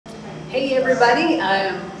Hey everybody, I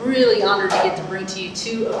am really honored to get to bring to you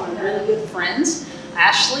two of my really good friends,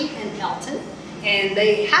 Ashley and Elton. And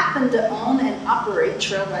they happen to own and operate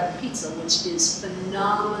Trail Rider Pizza, which is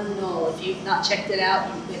phenomenal. If you've not checked it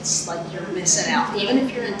out, it's like you're missing out. Even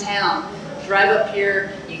if you're in town, drive up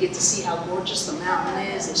here, you get to see how gorgeous the mountain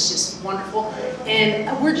is. It's just wonderful.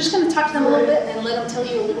 And we're just going to talk to them a little bit and let them tell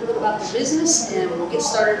you a little bit about the business, and we'll get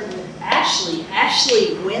started with Ashley.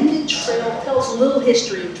 Ashley, when did tell us a little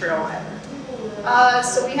history of Trail Rider.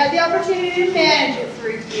 So we had the opportunity to manage it for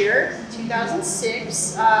a year,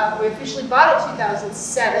 2006. We officially bought it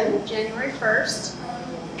 2007, January 1st.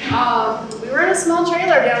 We were in a small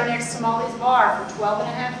trailer down next to Molly's Bar for 12 and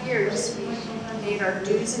a half years. We paid our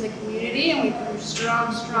dues in the community and we grew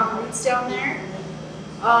strong roots down there.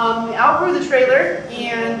 We outgrew the trailer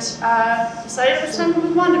and decided it was time to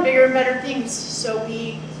move on to bigger and better things. So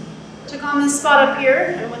we took on this spot up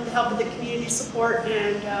here, and with the help of the community support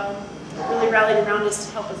and really rallied around us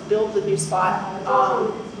to help us build the new spot.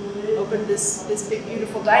 Opened this big,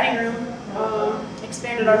 beautiful dining room,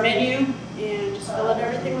 expanded our menu, and just filled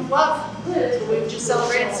everything with love. So we've just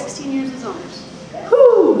celebrated 16 years as owners.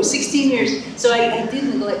 Whoo, 16 years. So I did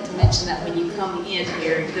neglect to mention that when you come in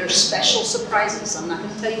here, there's special surprises. I'm not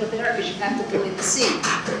going to tell you what they are because you have to go in to see.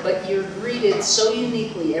 But you're greeted so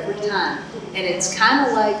uniquely every time. And it's kind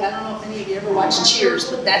of like, I don't know if any of you ever watched Cheers,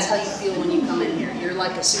 but that's how you feel when you come in here. You're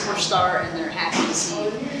like a superstar and they're happy to see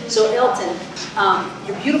you. So Elton,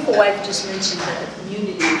 your beautiful wife just mentioned that the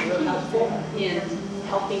community is really helpful in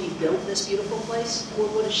helping you build this beautiful place.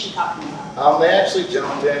 What is she talking about? They actually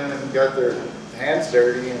jumped in and got their hands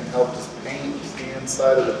dirty and helped us paint the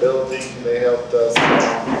inside of the building. They helped us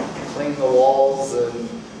clean the walls and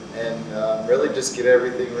really just get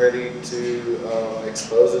everything ready to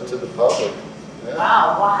expose it to the public. Yeah.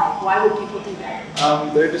 Wow, why? Why would people do that?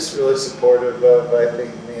 They're just really supportive of, I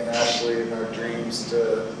think, me and Ashley and our dreams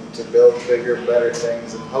to build bigger, better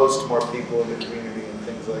things and host more people in the community and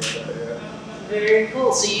things like that. Yeah. Very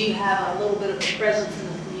cool. So you have a little bit of a presence in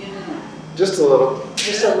the community? Just a little.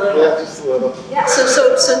 Just a little? Yeah, just a little. Yeah,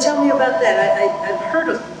 so tell me about that. I've heard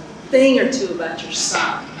a thing or two about your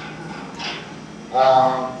son.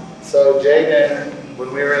 So Jaden,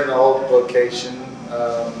 when we were in the old location,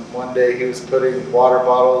 one day he was putting water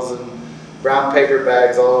bottles and brown paper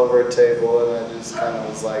bags all over a table, and I just kind of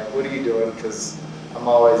was like, what are you doing? Because I'm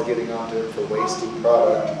always getting onto it for wasting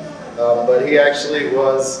product. But he actually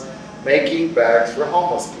was making bags for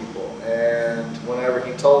homeless people. And whenever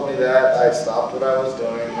he told me that, I stopped what I was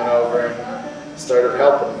doing, went over and started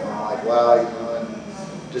helping him. I'm like, wow, you know, and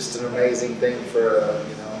just an amazing thing for a,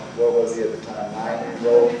 you know, what was he at the time,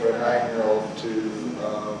 9-year-old, for a 9-year-old to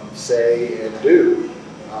say and do.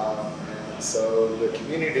 And so the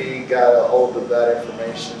community got a hold of that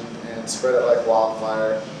information and spread it like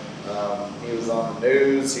wildfire. He was on the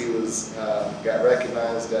news, he was got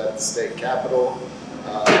recognized at the state capitol,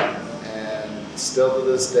 and still to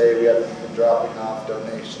this day we have people dropping off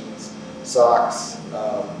donations, socks,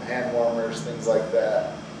 hand warmers, things like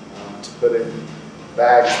that, to put in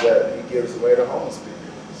bags that he gives away to homeless people.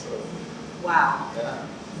 So, wow. yeah.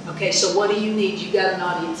 Okay, so what do you need? You got an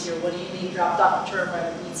audience here. What do you need dropped off at Trail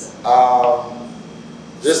Rider Pizza?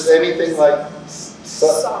 Just anything like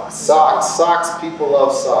socks. People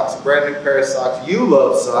love socks. A brand new pair of socks. You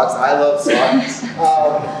love socks. I love socks.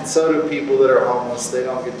 So do people that are homeless. They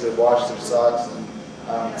don't get to wash their socks, and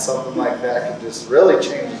something like that can just really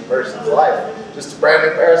change a person's life. Just a brand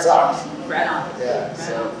new pair of socks. Right on. Yeah.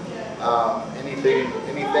 So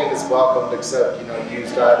anything is welcomed except, you know,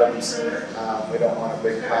 used items. We don't want a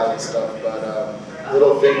big pile of stuff, but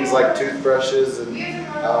little things like toothbrushes and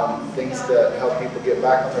things that help people get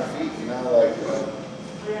back on their feet. You know, like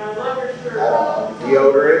I don't know,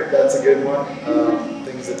 deodorant. That's a good one.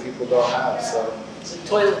 Things that people don't have. So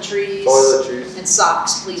toiletries. And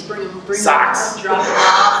socks. Please bring them. Socks. Them, drop them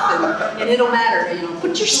off, and it'll matter. You know,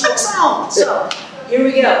 put your socks on. So here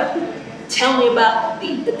we go. Tell me about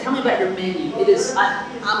your menu. It is.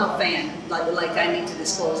 I'm a fan. Like I need to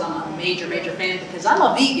disclose, I'm a major fan because I'm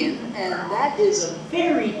a vegan, and that is a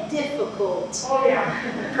very difficult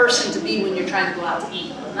person to be when you're trying to go out to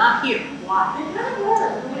eat. But not here. Why?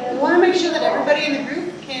 We want to make sure that everybody in the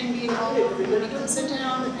group can be included. Everybody can sit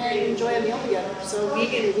down and enjoy a meal together. So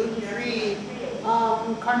vegan, gluten-free,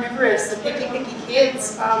 carnivorous, the picky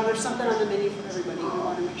kids. There's something on the menu for everybody. We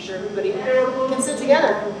want to make sure everybody can sit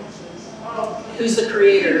together. Who's the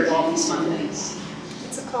creator of all these fun things?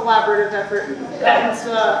 It's a collaborative effort.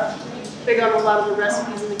 It's big on a lot of the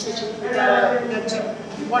recipes in the kitchen. We've got two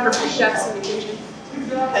wonderful chefs in the kitchen.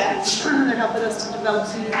 They're helping us to develop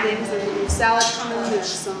some new things. There's a new salad coming.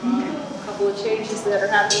 There's a couple couple of changes that are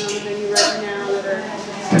happening on the menu right now that are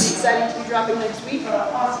pretty exciting to be dropping next week.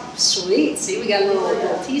 Sweet. See, we got a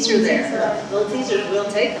little teaser there. Little teasers,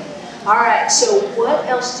 we'll take them. All right, so what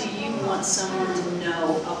else do you want someone to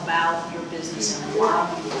know about your business and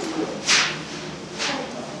why you do it?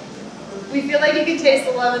 We feel like you can taste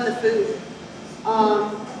the love in the food.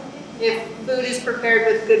 If food is prepared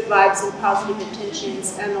with good vibes and positive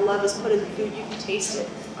intentions and the love is put in the food, you can taste it.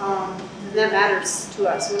 And that matters to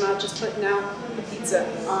us. We're not just putting out a pizza.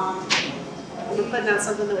 We're putting out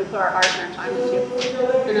something that we put our heart and our time into.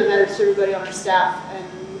 And that matters to everybody on our staff. And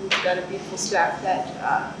we've got a beautiful staff that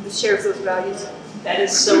shares those values. That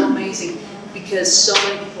is so amazing because so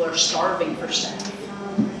many people are starving for staff.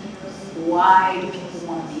 Why do people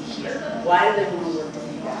want to be here? Why do they want to work with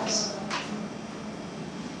you guys?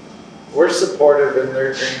 We're supportive in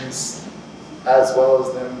their dreams as well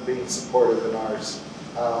as them being supportive in ours.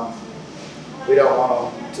 We don't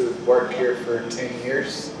want them to work here for 10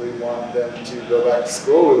 years. We want them to go back to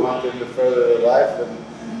school. We want them to further their life. And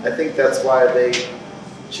I think that's why they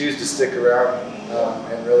choose to stick around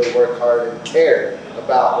and really work hard and care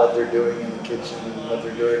about what they're doing in the kitchen and what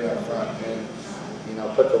they're doing up front. And, you know,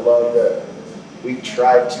 put the love that we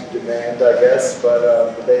try to demand, I guess,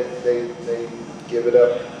 but they give it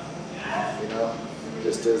up. You know,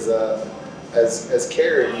 just as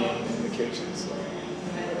caring in the kitchen. So.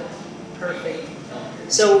 Perfect.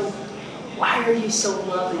 So, why are you so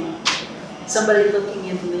loving? Somebody looking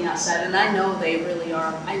in from the outside, and I know they really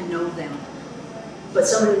are. I know them, but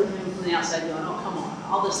somebody looking in from the outside, going, "Oh, come on,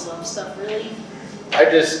 all this love stuff, really?" I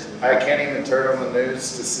can't even turn on the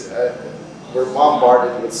news to see. We're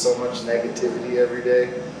bombarded with so much negativity every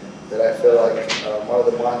day. That I feel like one of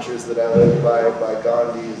the mantras that I live by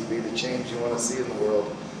Gandhi is be the change you want to see in the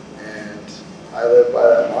world. And I live by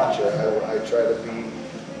that mantra. I try to be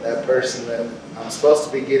that person that I'm supposed to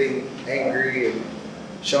be getting angry and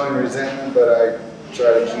showing resentment, but I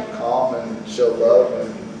try to keep calm and show love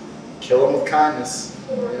and kill them with kindness.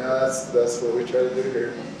 You know, that's what we try to do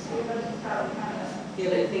here. Do you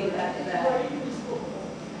have anything to add to that?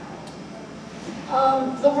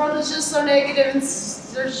 The world is just so negative and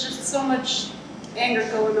there's just so much anger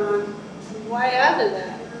going on. Why add to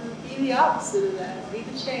that? Be the opposite of that. Be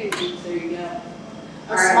the change. There you go.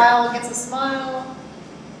 A smile gets a smile.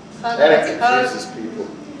 Hug That gets a hug. confuses people.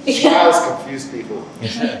 Smiles confuse people.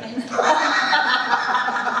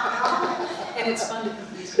 And it's fun to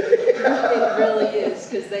confuse people. It really is,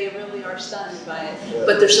 because they really are stunned by it.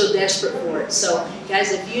 But they're so desperate for it. So,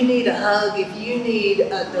 guys, if you need a hug, if you need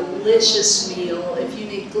a delicious meal, if you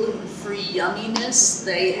need gluten-free yumminess,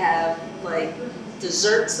 they have, like,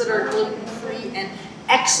 desserts that are gluten-free and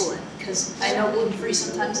excellent, because I know gluten-free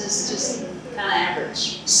sometimes is just kind of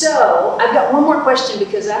average. So, I've got one more question,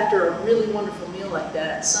 because after a really wonderful meal like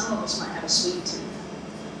that, some of us might have a sweet tooth.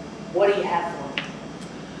 What do you have for me?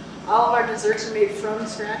 All of our desserts are made from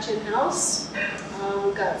scratch in-house.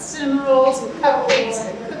 We've got cinnamon rolls and cupcakes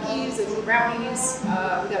and cookies and brownies.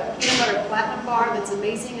 We've got a peanut butter platinum bar that's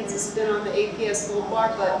amazing. It's a spin on the APS Gold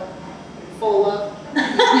bar, but full of.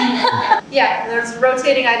 Yeah, there's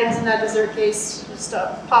rotating items in that dessert case. Just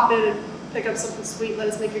pop in and pick up something sweet. Let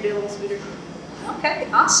us make your day a little sweeter. Okay,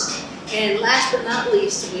 awesome. And last but not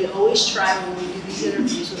least, we always try when we do these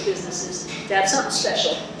interviews with businesses to have something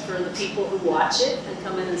special for the people who watch it and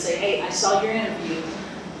come in and say, hey, I saw your interview,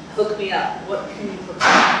 hook me up. What can you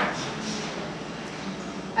provide?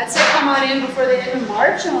 I'd say come on in before the end of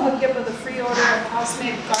March and we'll hook you up with a free order of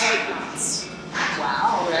house-made garlic knots.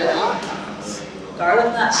 Wow, right on.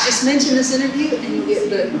 Garlic knots. Just mention this interview and you'll get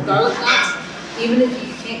the garlic knots. Even if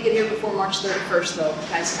you can't get here before March 31st, though,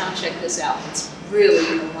 guys, come check this out. It's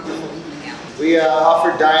really a wonderful evening out. We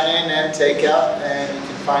offer dine-in and takeout, and you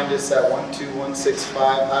can find us at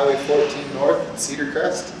 12165 Highway 14 North in Cedar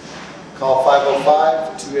Crest. Call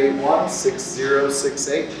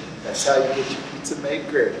 505-281-6068. That's how you get your pizza made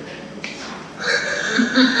great.